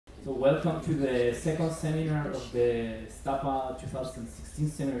So welcome to the second seminar of the STAPA 2016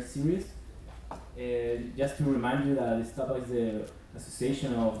 seminar series. Just to remind you that STAPA is the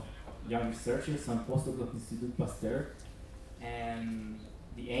Association of Young Researchers and Postdocs of Institut Pasteur. And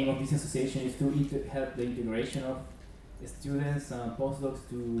the aim of this association is to help the integration of students and postdocs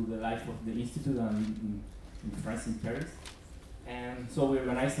to the life of the institute and in France, in Paris. And so we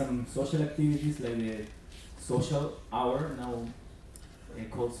organize some social activities like the social hour, now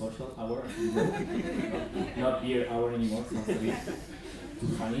called social hour, not beer hour anymore, sounds a bit too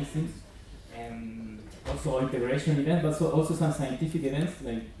funny it seems. And also integration events, but also some scientific events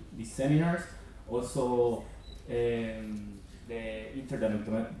like these seminars, also the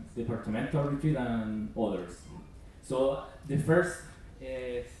interdepartmental retreat and others. So the first,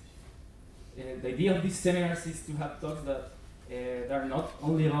 the idea of these seminars is to have talks that are not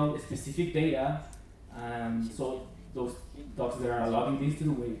only about specific data, and so those talks that are allowed in the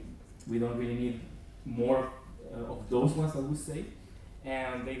institute, we don't really need more of those ones, I would say.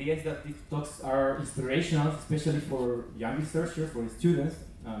 And the idea is that these talks are inspirational, especially for young researchers, for students,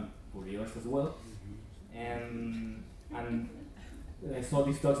 and for the others as well. And so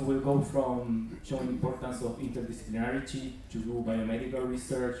these talks will go from showing the importance of interdisciplinarity to do biomedical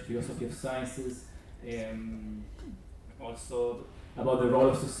research, philosophy of sciences, also about the role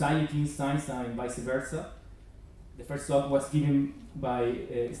of society in science and vice versa. The first talk was given by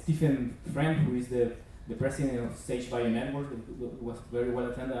Stephen Friend, who is the president of Sage Bio Network. It was very well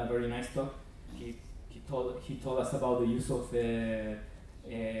attended, a very nice talk. He told us about the use of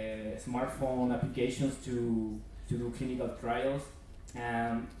smartphone applications to do clinical trials,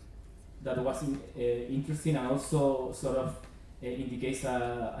 and that was interesting, and also sort of indicates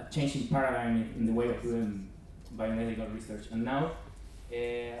a change in paradigm in the way of doing biomedical research. And now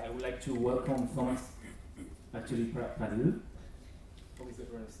I would like to welcome Thomas, actually Pradeu. What is the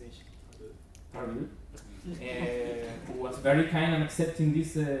pronunciation? Pradeu. Who was very kind and accepting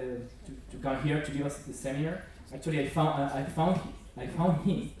this to come here to give us the seminar. Actually, I found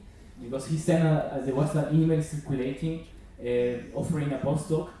him because he sent there was an email circulating offering a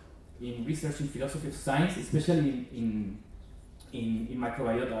postdoc in research in philosophy of science, especially in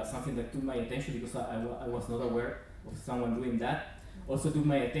microbiota, something that took my attention because I was not aware of someone doing that. Also took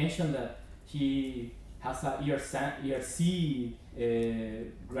my attention that he has a ERC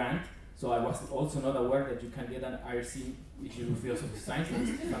grant, so I was also not aware that you can get an ERC if you do philosophy of science.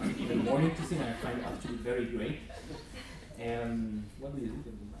 It's something even more interesting, and I find it actually very great. What do you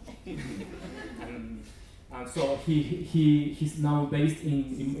do? And so he's now based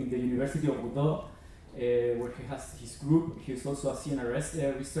in the University of Bordeaux, where he has his group. He's also a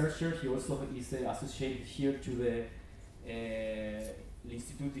CNRS researcher. He also is associated here to the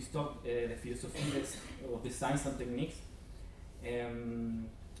L'Institut de Philosophie of the Science and Techniques. And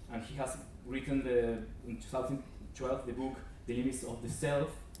he has written in 2012 the book The Limits of the Self,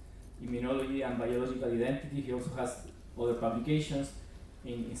 Immunology and Biological Identity. He also has other publications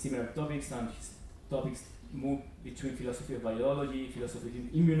in similar topics, and his topics move between philosophy of biology, philosophy of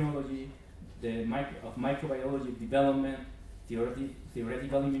immunology, of microbiology of development,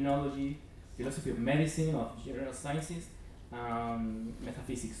 theoretical immunology, philosophy of medicine, of general sciences,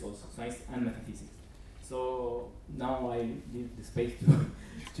 metaphysics also, science and metaphysics. So now I leave the space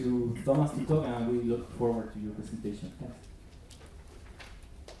to Thomas to talk, and we look forward to your presentation. Thanks.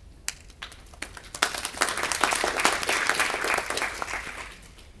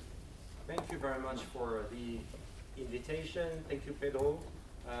 Thank you very much for the invitation. Thank you, Pradeu.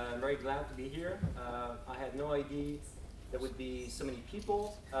 I'm very glad to be here. I had no idea there would be so many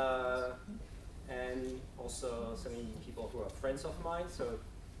people, and also so many people who are friends of mine, so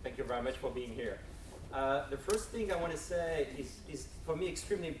thank you very much for being here. The first thing I want to say is for me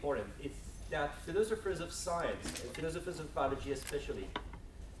extremely important. It's that philosophers of science, and philosophers of biology especially,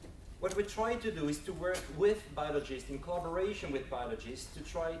 what we try to do is to work with biologists, in collaboration with biologists, to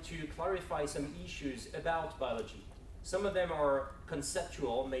try to clarify some issues about biology. Some of them are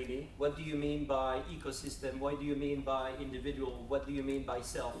conceptual, maybe. What do you mean by ecosystem? What do you mean by individual? What do you mean by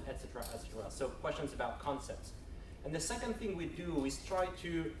self, etc., etc. So questions about concepts. And the second thing we do is try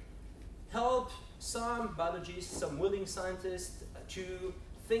to help some biologists, some willing scientists, to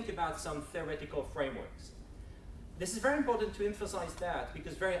think about some theoretical frameworks. This is very important to emphasize that,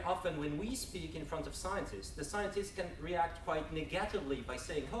 because very often when we speak in front of scientists, the scientists can react quite negatively by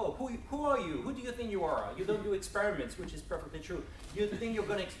saying, oh, who are you? Who do you think you are? You don't do experiments, which is perfectly true. You think you're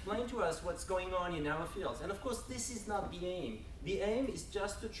going to explain to us what's going on in our fields. And of course, this is not the aim. The aim is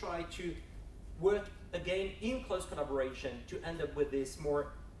just to try to work, again, in close collaboration to end up with this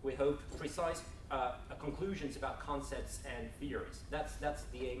more, we hope, precise conclusions about concepts and theories. That's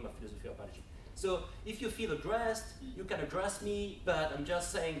the aim of philosophy of biology. So if you feel addressed, you can address me, but I'm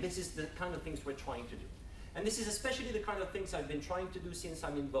just saying this is the kind of things we're trying to do. And this is especially the kind of things I've been trying to do since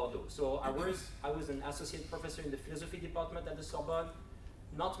I'm in Bordeaux. So I was an associate professor in the philosophy department at the Sorbonne.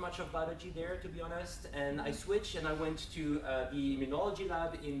 Not much of biology there, to be honest. And I switched and I went to the immunology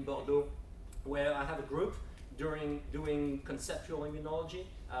lab in Bordeaux, where I have a group doing conceptual immunology.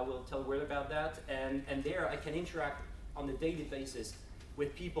 I will tell a word about that. And there I can interact on a daily basis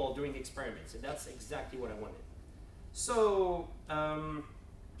with people doing experiments. And that's exactly what I wanted. So,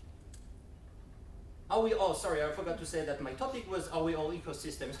 sorry, I forgot to say that my topic was, are we all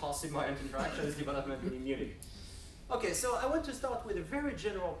ecosystems, how symbiotic interactions, development, and immunity? Okay, so I want to start with a very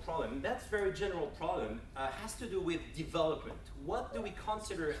general problem. That very general problem has to do with development. What do we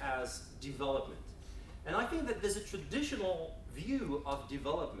consider as development? And I think that there's a traditional view of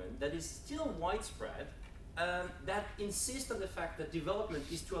development that is still widespread that insists on the fact that development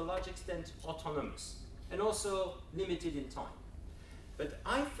is to a large extent autonomous and also limited in time. But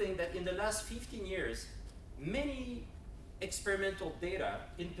I think that in the last 15 years, many experimental data,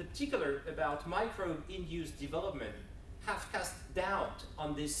 in particular about microbe-induced development, have cast doubt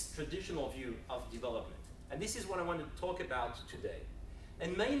on this traditional view of development. And this is what I want to talk about today.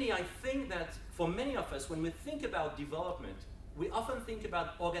 And mainly, I think that for many of us, when we think about development, we often think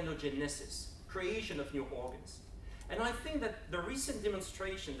about organogenesis, creation of new organs. And I think that the recent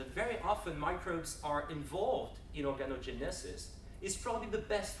demonstration that very often microbes are involved in organogenesis is probably the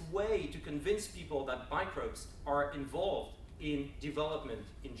best way to convince people that microbes are involved in development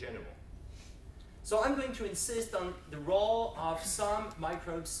in general. So I'm going to insist on the role of some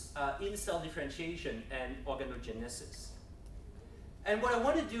microbes in cell differentiation and organogenesis. And what I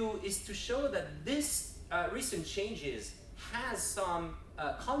want to do is to show that this recent changes has some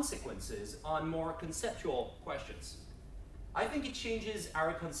consequences on more conceptual questions. I think it changes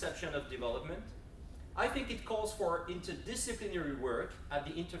our conception of development. I think it calls for interdisciplinary work at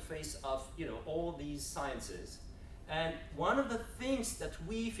the interface of all these sciences. And one of the things that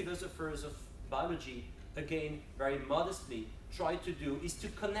we philosophers of biology, again, very modestly, try to do is to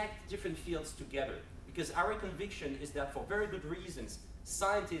connect different fields together. Because our conviction is that for very good reasons,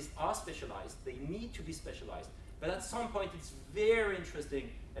 scientists are specialized, they need to be specialized. But at some point, it's very interesting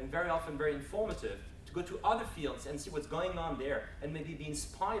and very often very informative to go to other fields and see what's going on there and maybe be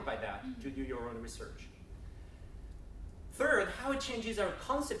inspired by that to do your own research. Third, how it changes our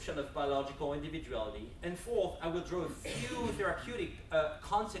conception of biological individuality. And fourth, I will draw a few therapeutic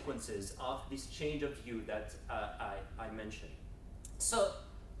consequences of this change of view that I mentioned. So,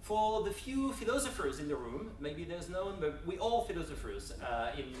 for the few philosophers in the room, maybe there's none, but we all philosophers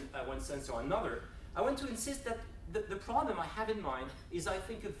in one sense or another, I want to insist that the problem I have in mind is, I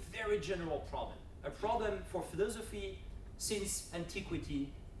think, a very general problem. A problem for philosophy since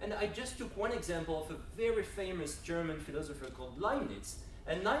antiquity. And I just took one example of a very famous German philosopher called Leibniz.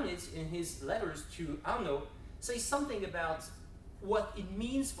 And Leibniz, in his letters to Arnaud, says something about what it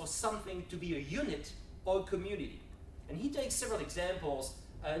means for something to be a unit or a community. And he takes several examples,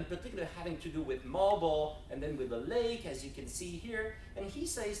 in particular having to do with marble and then with a lake, as you can see here. And he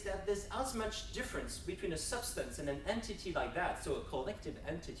says that there's as much difference between a substance and an entity like that, so a collective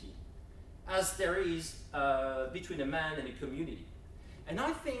entity, as there is between a man and a community. And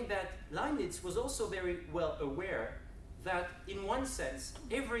I think that Leibniz was also very well aware that, in one sense,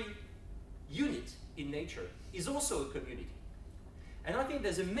 every unit in nature is also a community. And I think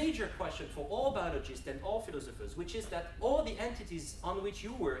there's a major question for all biologists and all philosophers, which is that all the entities on which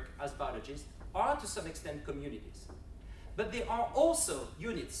you work as biologists are to some extent communities. But they are also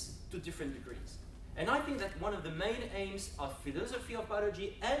units to different degrees. And I think that one of the main aims of philosophy of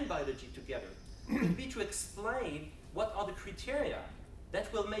biology and biology together would be to explain what are the criteria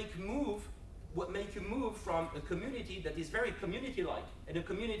that will make you move from a community that is very community-like and a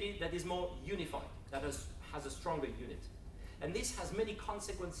community that is more unified, that has a stronger unit. And this has many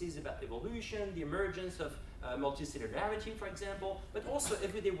consequences about evolution, the emergence of multicellularity, for example, but also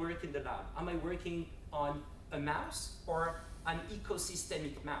everyday work in the lab. Am I working on a mouse or an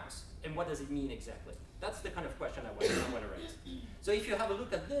ecosystemic mouse? And what does it mean exactly? That's the kind of question I want to raise. So if you have a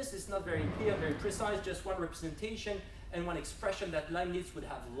look at this, it's not very clear, very precise, just one representation and one expression that Leibniz would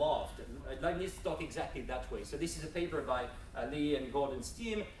have loved. Leibniz talked exactly that way. So this is a paper by Lee and Gordon's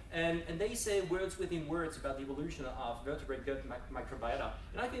team, and they say words within words about the evolution of vertebrate gut microbiota.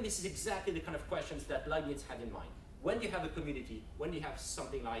 And I think this is exactly the kind of questions that Leibniz had in mind. When you have a community, when you have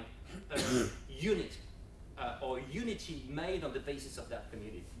something like a unit or unity made on the basis of that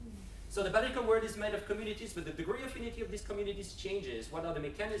community. So the biological world is made of communities, but the degree of unity of these communities changes. What are the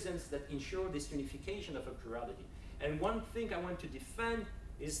mechanisms that ensure this unification of a plurality? And one thing I want to defend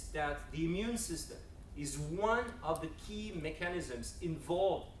is that the immune system is one of the key mechanisms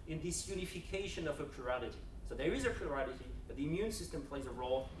involved in this unification of a plurality. So there is a plurality, but the immune system plays a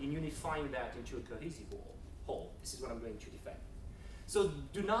role in unifying that into a cohesive whole. This is what I'm going to defend. So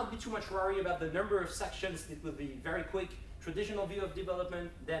do not be too much worried about the number of sections. It will be very quick. Traditional view of development,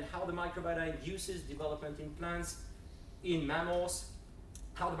 then how the microbiota induces development in plants, in mammals,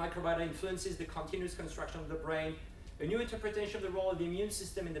 how the microbiota influences the continuous construction of the brain, a new interpretation of the role of the immune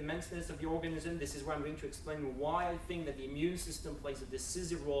system in the maintenance of the organism. This is where I'm going to explain why I think that the immune system plays a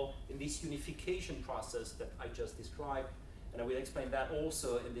decisive role in this unification process that I just described. And I will explain that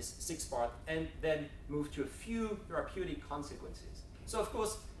also in this 6th part, and then move to a few therapeutic consequences. So of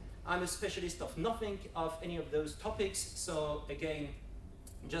course, I'm a specialist of nothing of any of those topics, so again,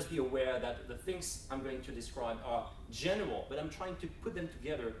 just be aware that the things I'm going to describe are general, but I'm trying to put them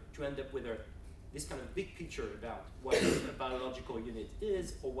together to end up with this kind of big picture about what a biological unit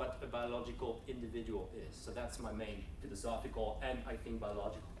is or what a biological individual is. So that's my main philosophical and I think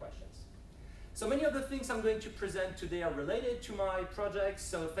biological questions. So many of the things I'm going to present today are related to my project,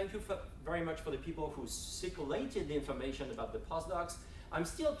 so thank you very much for the people who circulated the information about the postdocs. I'm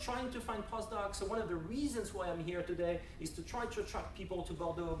still trying to find postdocs, so one of the reasons why I'm here today is to try to attract people to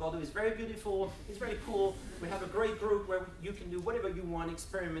Bordeaux. Bordeaux is very beautiful, it's very cool. We have a great group where you can do whatever you want,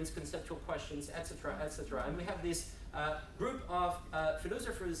 experiments, conceptual questions, etc., etc. And we have this group of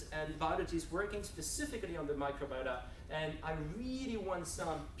philosophers and biologists working specifically on the microbiota. And I really want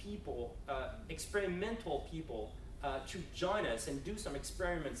some people, experimental people, to join us and do some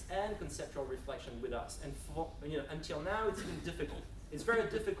experiments and conceptual reflection with us. And until now, it's been difficult. It's very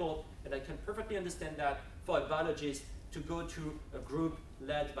difficult, and I can perfectly understand that for a biologist to go to a group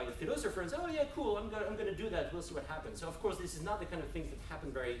led by a philosopher and say, oh yeah, cool, I'm gonna do that, we'll see what happens. So of course, this is not the kind of things that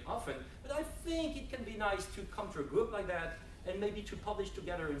happen very often, but I think it can be nice to come to a group like that and maybe to publish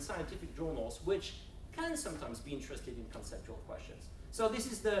together in scientific journals, which can sometimes be interested in conceptual questions. So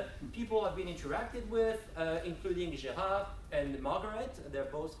this is the people I've been interacted with, including Gérard and Margaret. They're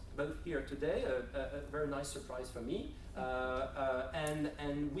both here today, a very nice surprise for me.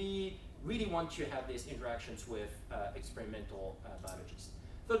 And we really want to have these interactions with experimental biologists.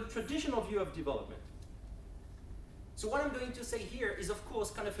 So the traditional view of development. So what I'm going to say here is, of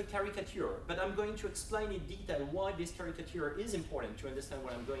course, kind of a caricature, but I'm going to explain in detail why this caricature is important to understand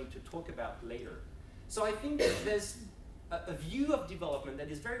what I'm going to talk about later. So I think that there's a view of development that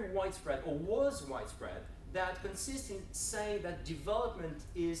is very widespread, or was widespread, that consists in saying that development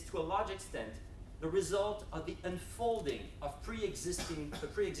is, to a large extent, the result of the unfolding of the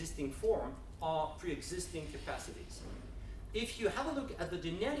pre-existing form or pre-existing capacities. If you have a look at the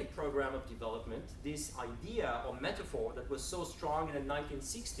genetic program of development, this idea or metaphor that was so strong in the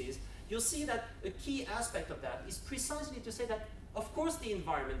 1960s, you'll see that a key aspect of that is precisely to say that, of course, the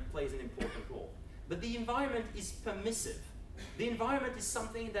environment plays an important role. But the environment is permissive. The environment is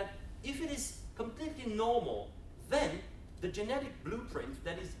something that, if it is completely normal, then the genetic blueprint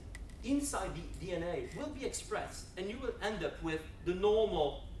that is inside the DNA will be expressed, and you will end up with the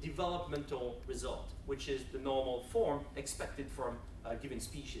normal developmental result, which is the normal form expected from a given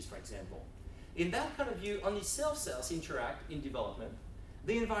species, for example. In that kind of view, only cells interact in development.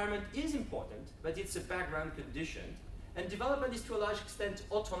 The environment is important, but it's a background condition. And development is to a large extent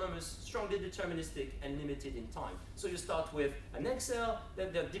autonomous, strongly deterministic, and limited in time. So you start with an egg cell,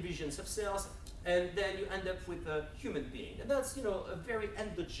 then there are divisions of cells, and then you end up with a human being. And that's, a very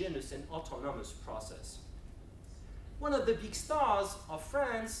endogenous and autonomous process. One of the big stars of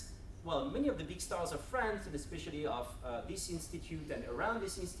France, well, many of the big stars of France, and especially of this institute and around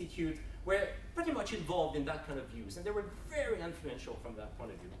this institute, were pretty much involved in that kind of views. And they were very influential from that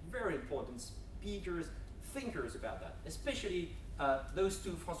point of view. Very important speakers, thinkers about that, especially those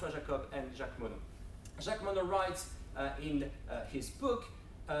two, François Jacob and Jacques Monod. Jacques Monod writes in his book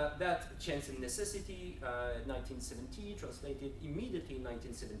that Chance and Necessity, 1970, translated immediately in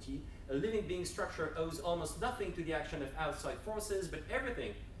 1970, a living being structure owes almost nothing to the action of outside forces, but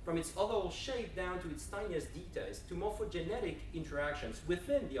everything from its overall shape down to its tiniest details to morphogenetic interactions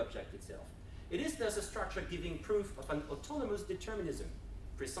within the object itself. It is thus a structure giving proof of an autonomous determinism,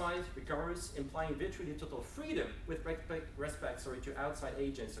 precise, rigorous, implying virtually total freedom with respect to outside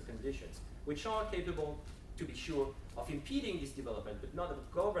agents or conditions, which are capable, to be sure, of impeding this development, but not of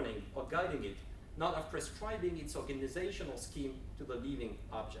governing or guiding it, not of prescribing its organizational scheme to the living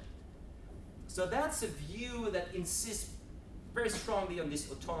object. So that's a view that insists very strongly on this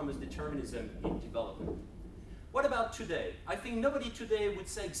autonomous determinism in development. What about today? I think nobody today would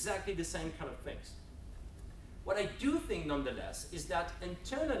say exactly the same kind of things. What I do think, nonetheless, is that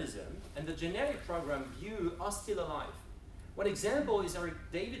internalism and the genetic program view are still alive. One example is Eric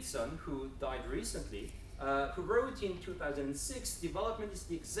Davidson, who died recently, who wrote in 2006, development is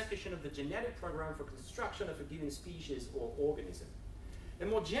the execution of the genetic program for construction of a given species or organism. And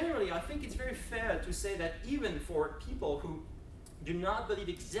more generally, I think it's very fair to say that even for people who do not believe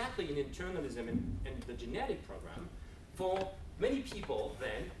exactly in internalism and the genetic program, for many people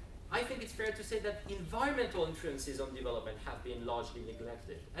then, I think it's fair to say that environmental influences on development have been largely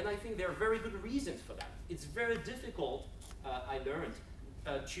neglected. And I think there are very good reasons for that. It's very difficult, I learned,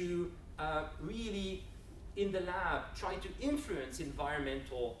 to really, in the lab, try to influence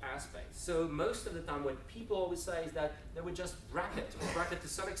environmental aspects. So most of the time what people always say is that they would just bracket to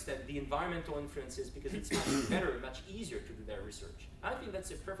some extent the environmental influences because it's much better, much easier to do their research. I think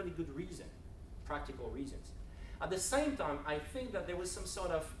that's a perfectly good reason, practical reasons. At the same time, I think that there was some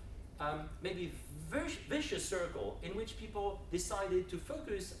sort of maybe vicious circle in which people decided to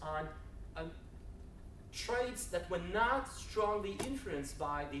focus on traits that were not strongly influenced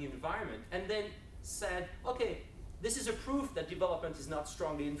by the environment, and then said, okay, this is a proof that development is not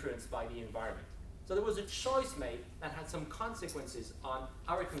strongly influenced by the environment. So there was a choice made that had some consequences on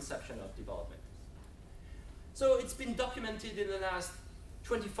our conception of development. So it's been documented in the last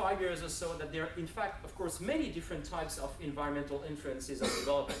 25 years or so that there are, in fact, of course, many different types of environmental influences on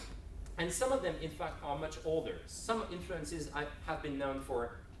development. And some of them, in fact, are much older. Some influences have been known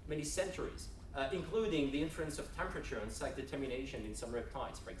for many centuries, including the influence of temperature and sex determination in some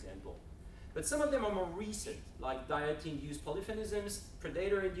reptiles, for example. But some of them are more recent, like diet-induced polyphenisms,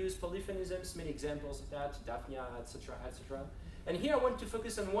 predator-induced polyphenisms, many examples of that, Daphnia, etc., etc. And here I want to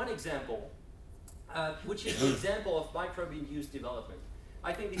focus on one example, which is the example of microbe-induced development.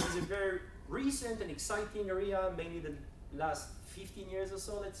 I think this is a very recent and exciting area, mainly the last 15 years or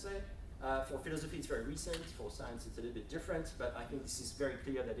so, let's say. For philosophy, it's very recent. For science, it's a little bit different. But I think this is very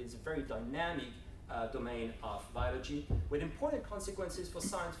clear that it's a very dynamic domain of biology with important consequences for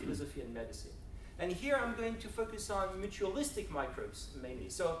science, philosophy, and medicine. And here I'm going to focus on mutualistic microbes mainly.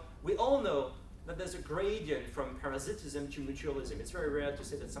 So we all know that there's a gradient from parasitism to mutualism. It's very rare to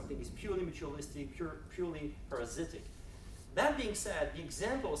say that something is purely mutualistic, purely parasitic. That being said, the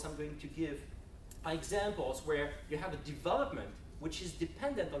examples I'm going to give are examples where you have a development which is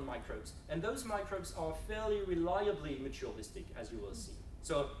dependent on microbes, and those microbes are fairly reliably mutualistic, as you will see.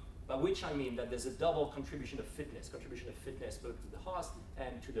 So, by which I mean that there's a double contribution of fitness both to the host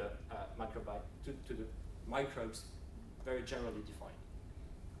and to the to the microbes, very generally defined.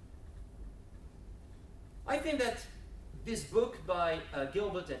 I think that this book by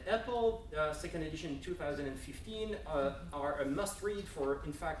Gilbert and Apple, second edition 2015, are a must-read for,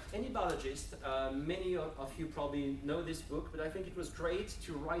 in fact, any biologist. Many of you probably know this book, but I think it was great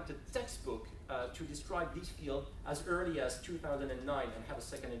to write a textbook to describe this field as early as 2009 and have a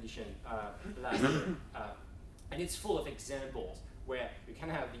second edition last year. And it's full of examples where you can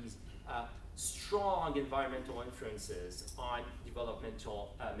have these strong environmental influences on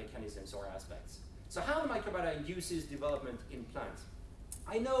developmental mechanisms or aspects. So how the microbiota induces development in plants?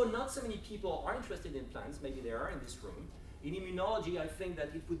 I know not so many people are interested in plants, maybe there are in this room. In immunology, I think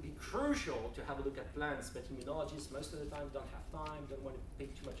that it would be crucial to have a look at plants, but immunologists most of the time don't have time, don't want to pay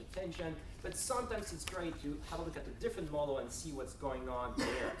too much attention. But sometimes it's great to have a look at a different model and see what's going on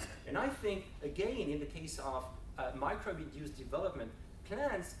there. And I think, again, in the case of microbe-induced development,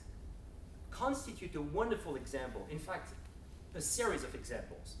 plants constitute a wonderful example. In fact, a series of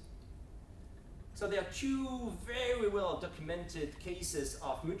examples. So there are two very well documented cases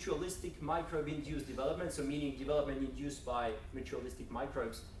of mutualistic microbe-induced development, so meaning development induced by mutualistic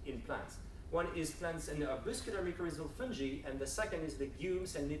microbes in plants. One is plants and arbuscular mycorrhizal fungi, and the second is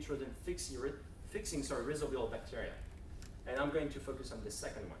legumes and nitrogen-fixing rhizobial bacteria. And I'm going to focus on the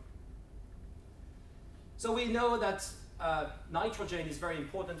second one. So we know that nitrogen is very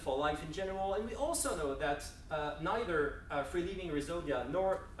important for life in general, and we also know that neither free-living rhizobia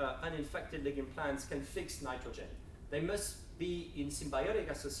nor uninfected legume plants can fix nitrogen. They must be in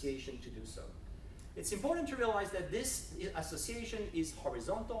symbiotic association to do so. It's important to realize that this association is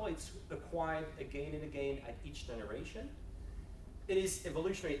horizontal. It's acquired again and again at each generation. It is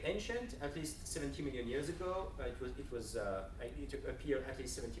evolutionary ancient, at least 70 million years ago. It appeared at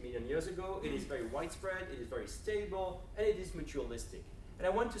least 70 million years ago. It is very widespread, it is very stable, and it is mutualistic. And I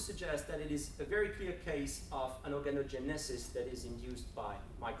want to suggest that it is a very clear case of an organogenesis that is induced by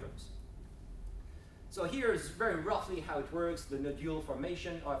microbes. So here is very roughly how it works, the nodule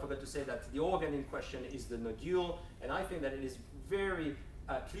formation. Oh, I forgot to say that the organ in question is the nodule, and I think that it is very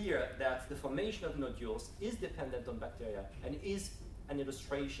clear that the formation of nodules is dependent on bacteria and is an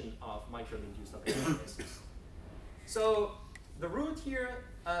illustration of microbe-induced organogenesis. So the root here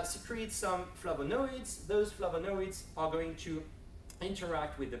secretes some flavonoids. Those flavonoids are going to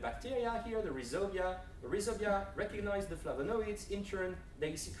interact with the bacteria here, the rhizobia. The rhizobia recognize the flavonoids. In turn,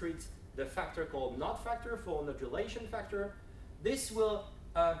 they secrete the factor called NOT factor for nodulation factor. This will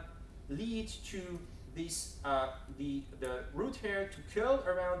lead to this, the root hair to curl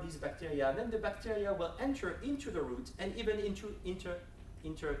around these bacteria. And then the bacteria will enter into the root and even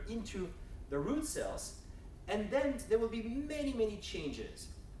enter into the root cells. And then there will be many, many changes.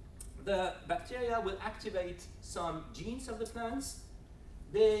 The bacteria will activate some genes of the plants.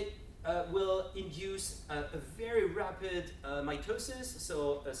 They will induce a very rapid mitosis,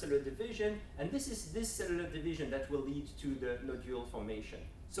 so cellular division, and this is this cellular division that will lead to the nodule formation.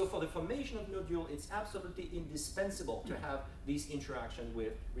 So for the formation of nodule, it's absolutely indispensable to have this interaction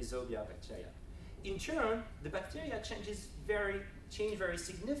with rhizobia bacteria. In turn, the bacteria change very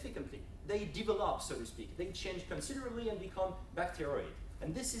significantly. They develop, so to speak. They change considerably and become bacteroid.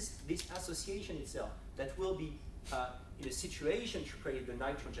 And this is this association itself that will be in a situation to create the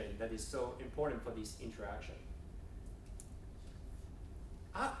nitrogen that is so important for this interaction.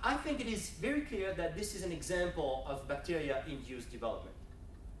 I think it is very clear that this is an example of bacteria-induced development.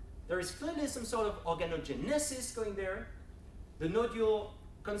 There is clearly some sort of organogenesis going there. The nodule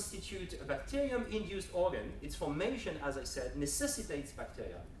constitutes a bacterium-induced organ. Its formation, as I said, necessitates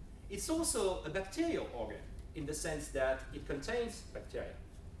bacteria. It's also a bacterial organ in the sense that it contains bacteria.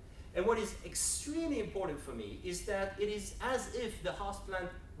 And what is extremely important for me is that it is as if the host plant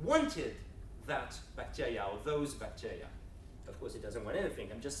wanted that bacteria or those bacteria. Of course, it doesn't want anything.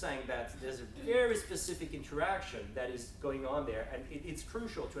 I'm just saying that there's a very specific interaction that is going on there, and it's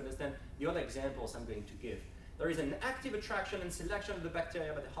crucial to understand the other examples I'm going to give. There is an active attraction and selection of the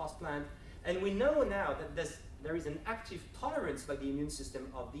bacteria by the host plant, and we know now that there is an active tolerance by the immune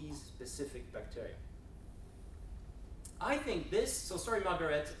system of these specific bacteria. I think this, so sorry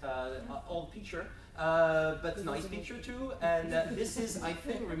Margaret, old picture, but nice picture too, and this is, I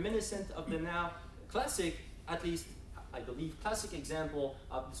think, reminiscent of the now classic, at least I believe, classic example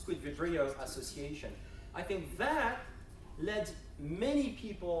of the squid vibrio association. I think that led many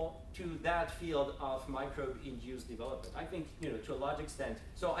people to that field of microbe-induced development. I think, to a large extent.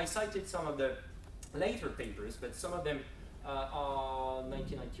 So I cited some of the later papers, but some of them are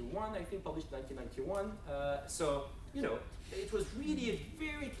 1991, I think, published 1991. So, it was really a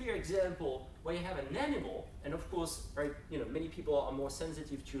very clear example where you have an animal, and of course, many people are more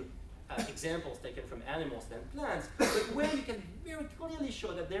sensitive to examples taken from animals than plants, but where you can very clearly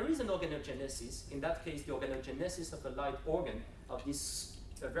show that there is an organogenesis, in that case the organogenesis of a light organ of this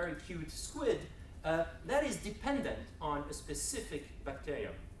very cute squid, that is dependent on a specific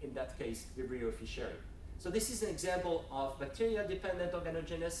bacterium, in that case Vibrio fischeri. So this is an example of bacteria-dependent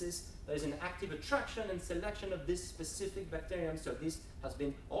organogenesis. There is an active attraction and selection of this specific bacterium, so this has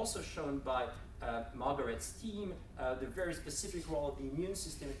been also shown by Margaret's team, the very specific role of the immune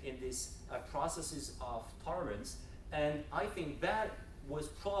system in these processes of tolerance. And I think that was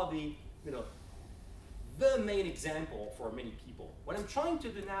probably, the main example for many people. What I'm trying to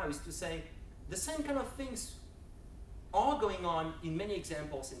do now is to say the same kind of things are going on in many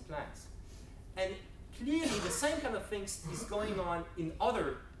examples in plants. And clearly the same kind of things is going on in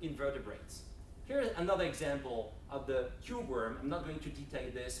other invertebrates. Here's another example of the tube worm. I'm not going to detail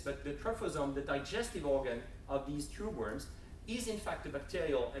this, but the trophosome, the digestive organ of these tube worms, is in fact a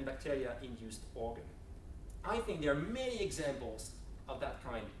bacterial and bacteria-induced organ. I think there are many examples of that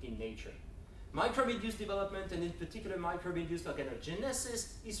kind in nature. Microbe-induced development, and in particular microbe-induced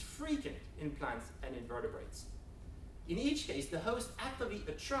organogenesis, is frequent in plants and invertebrates. In each case, the host actively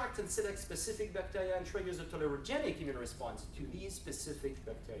attracts and selects specific bacteria and triggers a tolerogenic immune response to these specific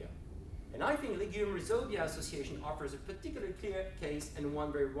bacteria. And I think legume rhizobia association offers a particularly clear case and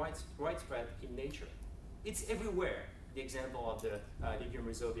one very widespread in nature. It's everywhere, the example of the legume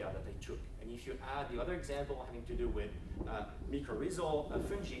rhizobia that I took. And if you add the other example having to do with mycorrhizal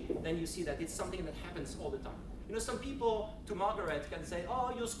fungi, then you see that it's something that happens all the time. Some people, to Margaret, can say,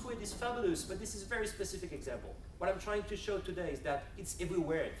 oh, your squid is fabulous, but this is a very specific example. What I'm trying to show today is that it's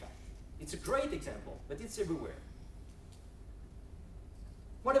everywhere, in fact. It's a great example, but it's everywhere.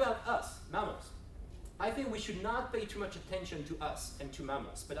 What about us, mammals? I think we should not pay too much attention to us and to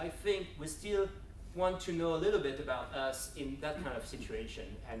mammals, but I think we still want to know a little bit about us in that kind of situation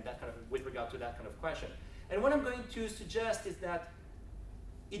and that kind of, with regard to that kind of question. And what I'm going to suggest is that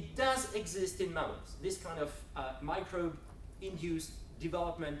it does exist in mammals. This kind of microbe-induced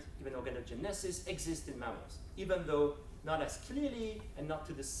development, even organogenesis, exists in mammals, even though not as clearly and not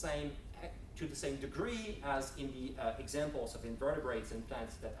to the same degree as in the examples of invertebrates and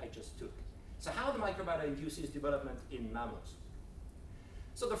plants that I just took. So how the microbiota induces development in mammals?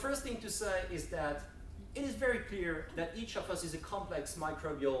 So the first thing to say is that it is very clear that each of us is a complex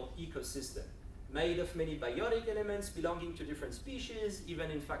microbial ecosystem made of many biotic elements belonging to different species, even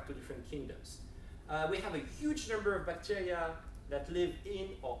in fact to different kingdoms. We have a huge number of bacteria that live in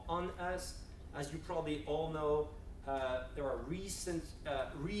or on us. As you probably all know, there are recent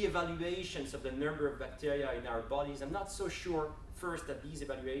re-evaluations of the number of bacteria in our bodies. I'm not so sure first that these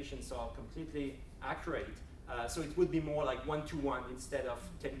evaluations are completely accurate. So it would be more like 1-to-1 instead of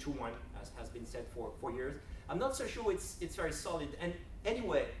 10-to-1, as has been said for years. I'm not so sure it's very solid. And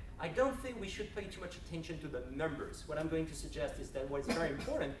anyway, I don't think we should pay too much attention to the numbers. What I'm going to suggest is that what is very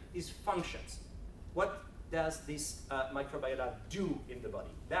important is functions. What does this microbiota do in the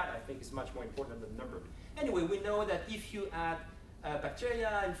body? That, I think, is much more important than the number. Anyway, we know that if you add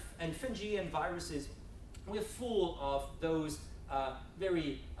bacteria and fungi and viruses, we're full of those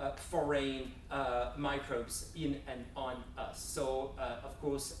very foreign microbes in and on us. So, of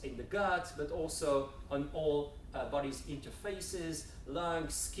course, in the gut, but also on all body's interfaces,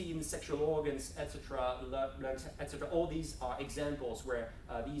 lungs, skin, sexual organs, etc., lungs, etc. All these are examples where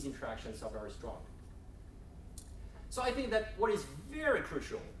these interactions are very strong. So I think that what is very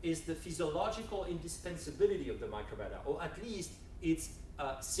crucial is the physiological indispensability of the microbiota, or at least its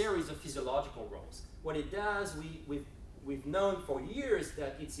series of physiological roles. What it does, we've known for years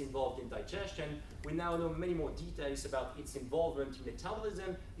that it's involved in digestion. We now know many more details about its involvement in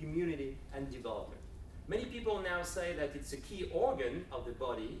metabolism, immunity, and development. Many people now say that it's a key organ of the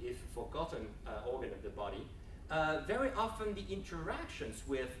body, if forgotten organ of the body. Very often the interactions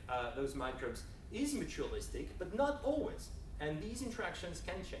with those microbes is mutualistic, but not always. And these interactions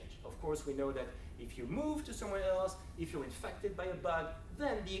can change. Of course, we know that if you move to somewhere else, if you're infected by a bug,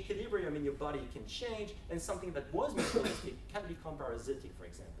 then the equilibrium in your body can change, and something that was mutualistic can become parasitic, for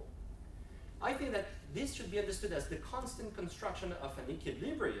example. I think that this should be understood as the constant construction of an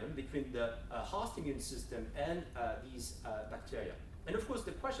equilibrium between the host immune system and these bacteria. And of course,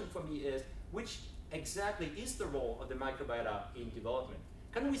 the question for me is, which exactly is the role of the microbiota in development?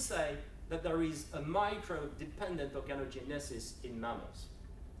 Can we say that there is a microbe-dependent organogenesis in mammals?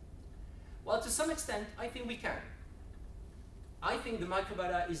 Well, to some extent, I think we can. I think the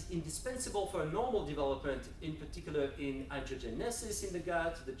microbiota is indispensable for normal development, in particular in angiogenesis in the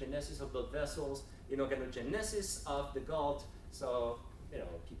gut, the genesis of blood vessels, in organogenesis of the gut. So,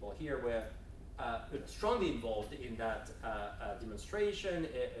 people here were strongly involved in that demonstration,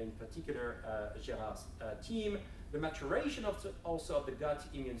 in particular Gérard's team. The maturation also of the gut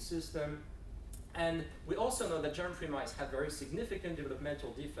immune system. And we also know that germ-free mice have very significant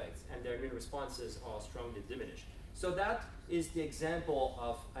developmental defects and their immune responses are strongly diminished. So that is the example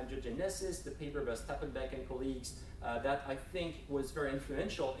of angiogenesis, the paper by Stappenbeck and colleagues that I think was very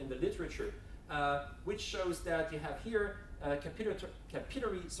influential in the literature, which shows that you have here a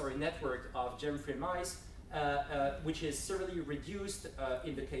capillary network of germ-free mice, which is severely reduced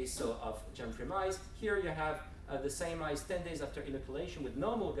in the case of germ-free mice. Here you have the same mice 10 days after inoculation with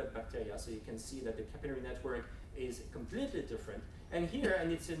normal gut bacteria, so you can see that the capillary network is completely different. And here,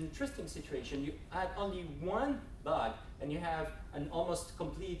 and it's an interesting situation, you add only one bug and you have an almost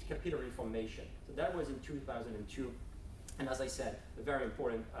complete capillary formation. So that was in 2002, and as I said, a very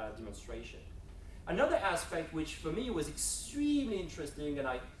important demonstration. Another aspect which for me was extremely interesting, and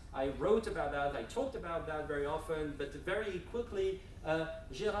I wrote about that, I talked about that very often, but very quickly,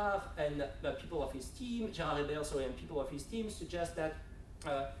 Gérard and people of his team, Gérard Hébert, and people of his team suggest that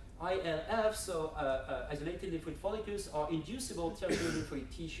ILF, so isolated lymphoid follicles, are inducible tertiary lymphoid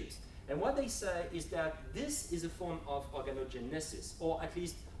tissues. And what they say is that this is a form of organogenesis, or at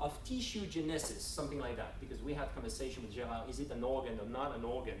least of tissue genesis, something like that, because we had conversation with Gérard, is it an organ or not an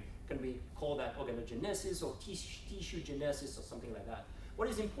organ? Can we call that organogenesis or tissue genesis or something like that? What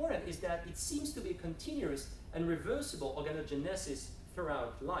is important is that it seems to be a continuous and reversible organogenesis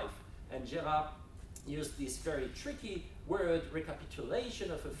throughout life. And Gérard used this very tricky word, recapitulation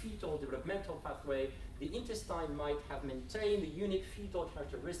of a fetal developmental pathway. The intestine might have maintained the unique fetal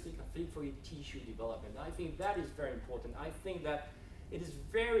characteristic of lymphoid tissue development. I think that is very important. I think that it is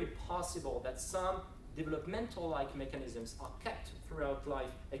very possible that some developmental-like mechanisms are kept throughout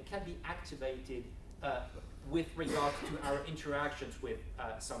life and can be activated with regard to our interactions with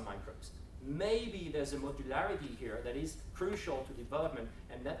some microbes. Maybe there's a modularity here that is crucial to development,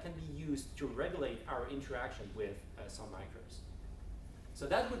 and that can be used to regulate our interaction with some microbes. So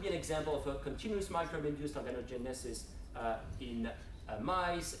that would be an example of a continuous microbe-induced organogenesis in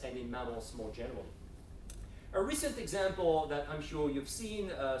mice and in mammals more generally. A recent example that I'm sure you've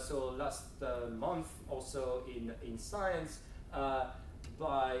seen, so last month also in Science,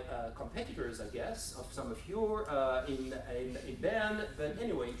 by competitors, I guess, of some of you in Bern, but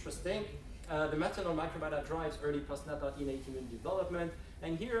anyway, interesting. The maternal microbiota drives early postnatal innate immune development,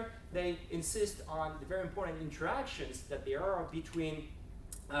 and here they insist on the very important interactions that there are between,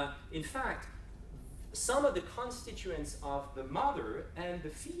 in fact, some of the constituents of the mother and the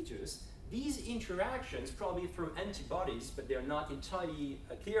fetus. These interactions, probably through antibodies, but they're not entirely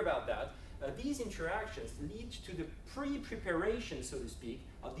clear about that, these interactions lead to the pre-preparation, so to speak,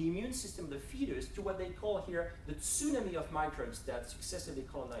 of the immune system of the fetus to what they call here the tsunami of microbes that successively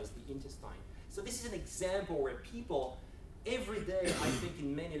colonize the intestine. So this is an example where people every day, I think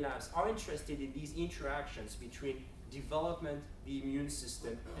in many labs, are interested in these interactions between development, the immune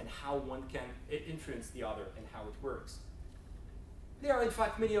system, and how one can influence the other and how it works. There are in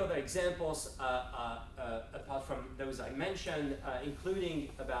fact many other examples apart from those I mentioned, including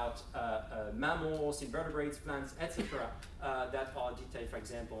about mammals, invertebrates, plants, etc., that are detailed, for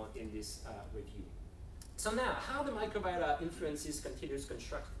example, in this review. So now, how the microbiota influences continuous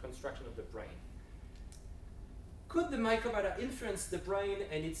construction of the brain. Could the microbiota influence the brain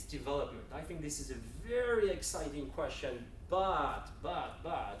and its development? I think this is a very exciting question, but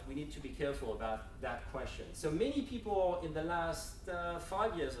we need to be careful about that question. So many people in the last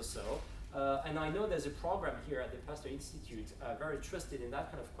 5 years or so, and I know there's a program here at the Pasteur Institute very interested in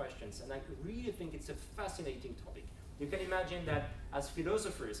that kind of questions, and I really think it's a fascinating topic. You can imagine that as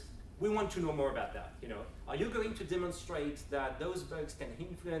philosophers, we want to know more about that. You know, are you going to demonstrate that those bugs can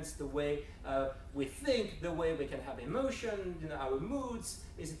influence the way we think, the way we can have emotion, you know, our moods?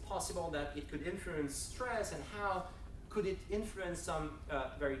 Is it possible that it could influence stress, and how could it influence some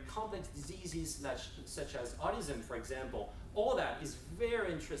very complex diseases such as autism, for example? All that is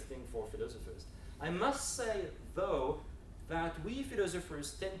very interesting for philosophers. I must say, though, that we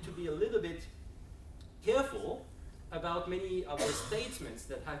philosophers tend to be a little bit careful about many of the statements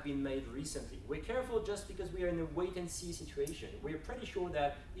that have been made recently. We're careful just because we are in a wait-and-see situation. We're pretty sure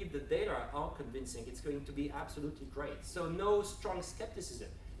that if the data are convincing, it's going to be absolutely great. So no strong skepticism.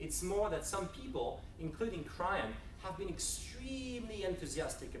 It's more that some people, including Cryan, have been extremely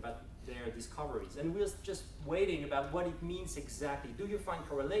enthusiastic about their discoveries, and we're just waiting about what it means exactly. Do you find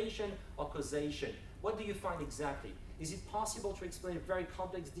correlation or causation? What do you find exactly? Is it possible to explain a very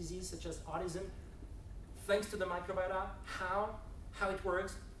complex disease such as autism thanks to the microbiota? How it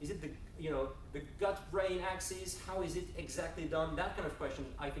works? Is it the gut-brain axis? How is it exactly done? That kind of questions,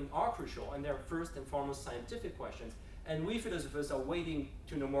 I think, are crucial, and they're first and foremost scientific questions, and we philosophers are waiting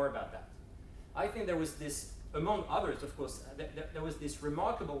to know more about that. I think there was this, among others, of course, there was this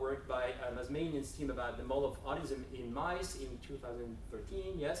remarkable work by Mazmanian's team about the model of autism in mice in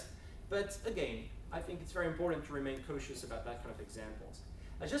 2013, yes. But again, I think it's very important to remain cautious about that kind of examples.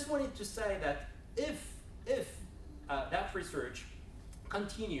 I just wanted to say that if that research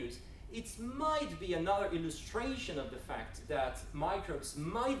continues, it might be another illustration of the fact that microbes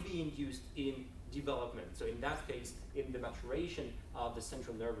might be induced in development. So in that case, in the maturation of the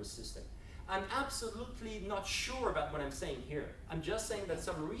central nervous system. I'm absolutely not sure about what I'm saying here. I'm just saying that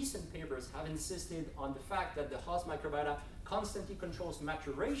some recent papers have insisted on the fact that the host microbiota constantly controls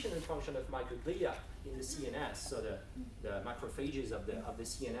maturation and function of microglia in the CNS, so the macrophages of the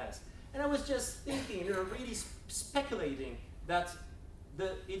CNS. And I was just thinking, really speculating that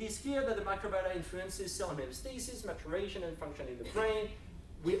it is clear that the microbiota influences cell homeostasis, maturation, and function in the brain.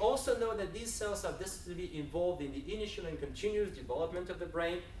 We also know that these cells are decisively involved in the initial and continuous development of the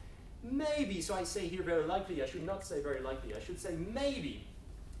brain. Maybe, so I say here very likely, I should not say very likely, I should say maybe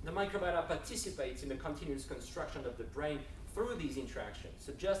the microbiota participates in the continuous construction of the brain through these interactions.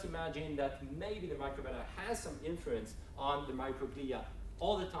 So just imagine that maybe the microbiota has some influence on the microglia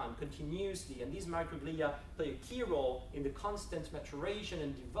all the time, continuously, and these microglia play a key role in the constant maturation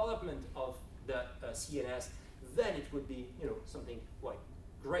and development of the CNS. Then it would be, something quite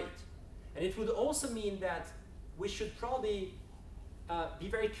great. And it would also mean that we should probably be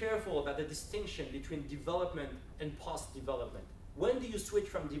very careful about the distinction between development and post-development. When do you switch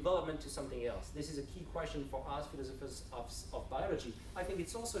from development to something else? This is a key question for us philosophers of biology. I think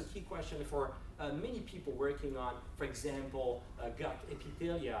it's also a key question for many people working on, for example, gut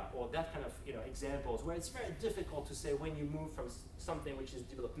epithelia or that kind of examples, where it's very difficult to say when you move from something which is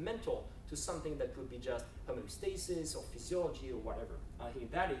developmental to something that could be just homeostasis or physiology or whatever. I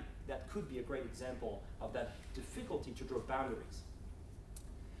think that could be a great example of that difficulty to draw boundaries.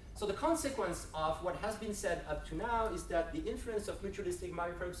 So the consequence of what has been said up to now is that the influence of mutualistic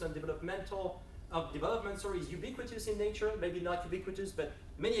microbes on development is ubiquitous in nature, maybe not ubiquitous, but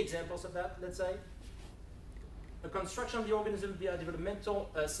many examples of that, let's say. a construction of the organism via developmental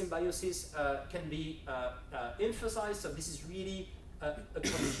symbiosis can be emphasized. So this is really a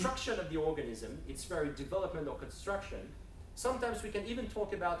construction of the organism. It's very development or construction. Sometimes we can even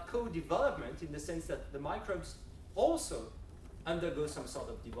talk about co-development in the sense that the microbes also undergo some sort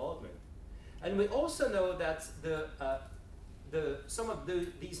of development. And we also know that some of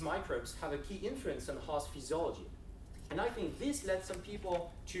these microbes have a key influence on host physiology. And I think this led some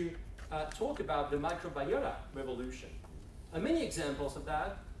people to talk about the microbiota revolution. Many examples of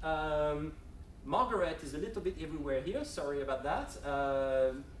that. Margaret is a little bit everywhere here, sorry about that.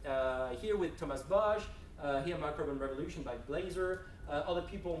 Here with Thomas Bosch, here Microbiome Revolution by Blazer. Other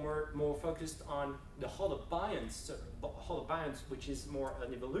people were more focused on the holobionts, which is more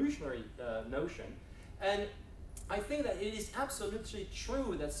an evolutionary notion. And I think that it is absolutely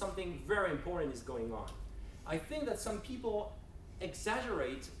true that something very important is going on. I think that some people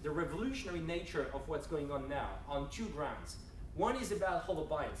exaggerate the revolutionary nature of what's going on now on two grounds. One is about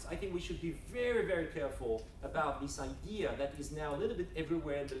holobionts. I think we should be very, very careful about this idea that is now a little bit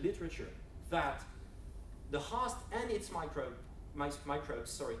everywhere in the literature, that the host and its microbes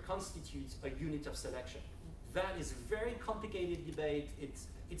constitutes a unit of selection. That is a very complicated debate.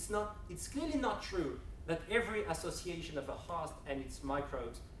 It's clearly not true that every association of a host and its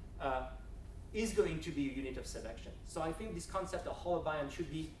microbes is going to be a unit of selection. So I think this concept of holobiont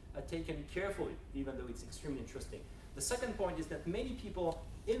should be taken carefully, even though it's extremely interesting. The second point is that many people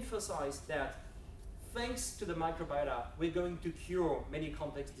emphasize that thanks to the microbiota, we're going to cure many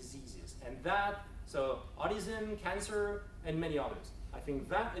complex diseases. And that, so autism, cancer, and many others. I think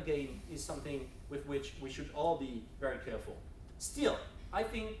that, again, is something with which we should all be very careful. Still, I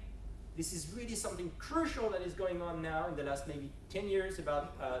think this is really something crucial that is going on now in the last maybe 10 years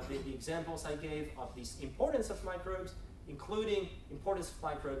about the examples I gave of this importance of microbes, including importance of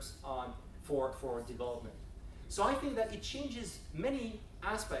microbes for development. So I think that it changes many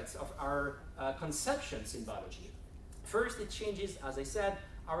aspects of our conceptions in biology. First, it changes, as I said,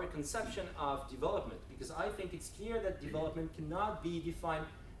 our conception of development, because I think it's clear that development cannot be defined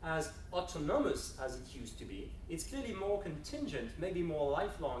as autonomous as it used to be. It's clearly more contingent, maybe more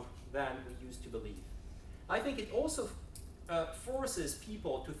lifelong than we used to believe. I think it also forces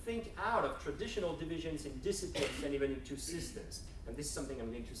people to think out of traditional divisions in disciplines and even into systems. And this is something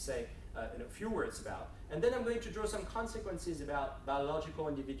I'm going to say in a few words about. And then I'm going to draw some consequences about biological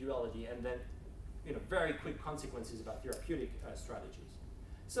individuality, and then very quick consequences about therapeutic strategies.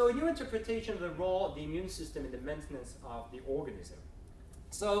 So a new interpretation of the role of the immune system in the maintenance of the organism.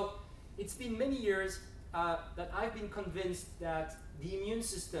 So it's been many years that I've been convinced that the immune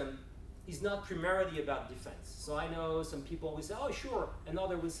system is not primarily about defense. So I know some people will say, oh, sure, and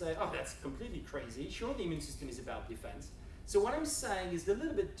others will say, oh, that's completely crazy. Sure, the immune system is about defense. So what I'm saying is a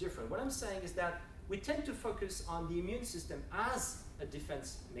little bit different. What I'm saying is that we tend to focus on the immune system as a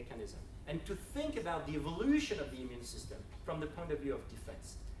defense mechanism and to think about the evolution of the immune system from the point of view of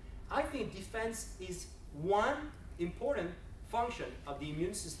defense. I think defense is one important function of the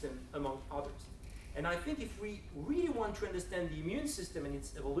immune system among others. And I think if we really want to understand the immune system and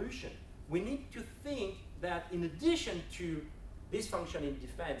its evolution, we need to think that in addition to this function in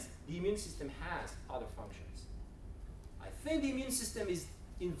defense, the immune system has other functions. I think the immune system is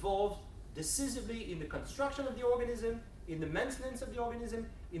involved decisively in the construction of the organism, in the maintenance of the organism,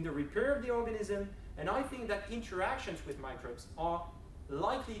 in the repair of the organism, and I think that interactions with microbes are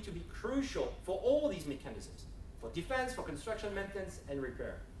likely to be crucial for all these mechanisms, for defense, for construction, maintenance, and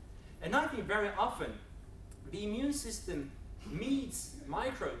repair. And I think very often the immune system meets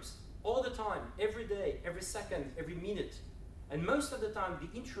microbes all the time, every day, every second, every minute. And most of the time,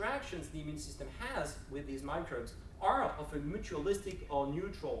 the interactions the immune system has with these microbes are of a mutualistic or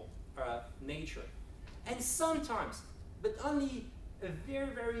neutral nature. And sometimes, but only a very,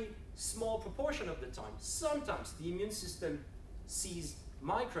 very small proportion of the time, sometimes the immune system sees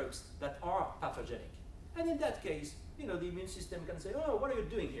microbes that are pathogenic. And in that case, the immune system can say, oh, what are you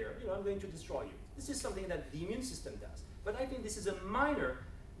doing here? I'm going to destroy you. This is something that the immune system does. But I think this is a minor,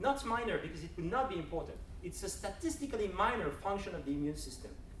 not minor because it would not be important. It's a statistically minor function of the immune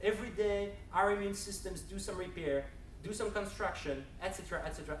system. Every day, our immune systems do some repair, do some construction, etc.,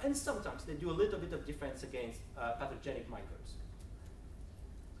 etc., and sometimes they do a little bit of defense against pathogenic microbes.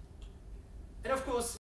 And of course,